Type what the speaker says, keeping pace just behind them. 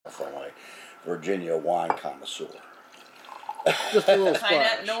Virginia wine connoisseur. Just a little Pinot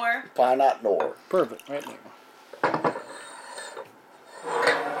splash. Noir. Pinot Noir. Perfect, right there.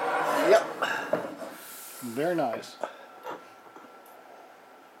 Yep. Very nice.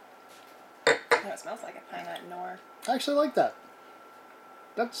 Oh, it smells like a Pinot Noir. I actually like that.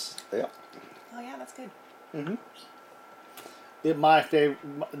 That's Yep. Oh yeah, that's good. Mm-hmm. my favorite.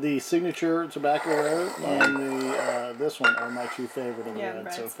 The signature tobacco red and the this one are my two favorite of the Yeah, red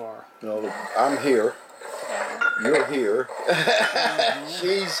reds. so far. You know, I'm here. Yeah. You're here.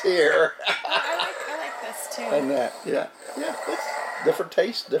 She's here. Oh, I like this too. And that, yeah. It's different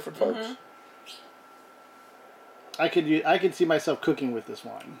tastes, different folks. I could see myself cooking with this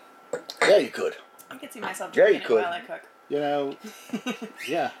wine. Yeah, you could. I could see myself Yeah, drinking you it could. while I cook. You know,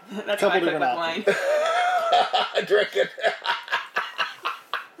 yeah. That's how I Couple cook with different wine. Drink it.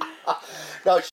 No,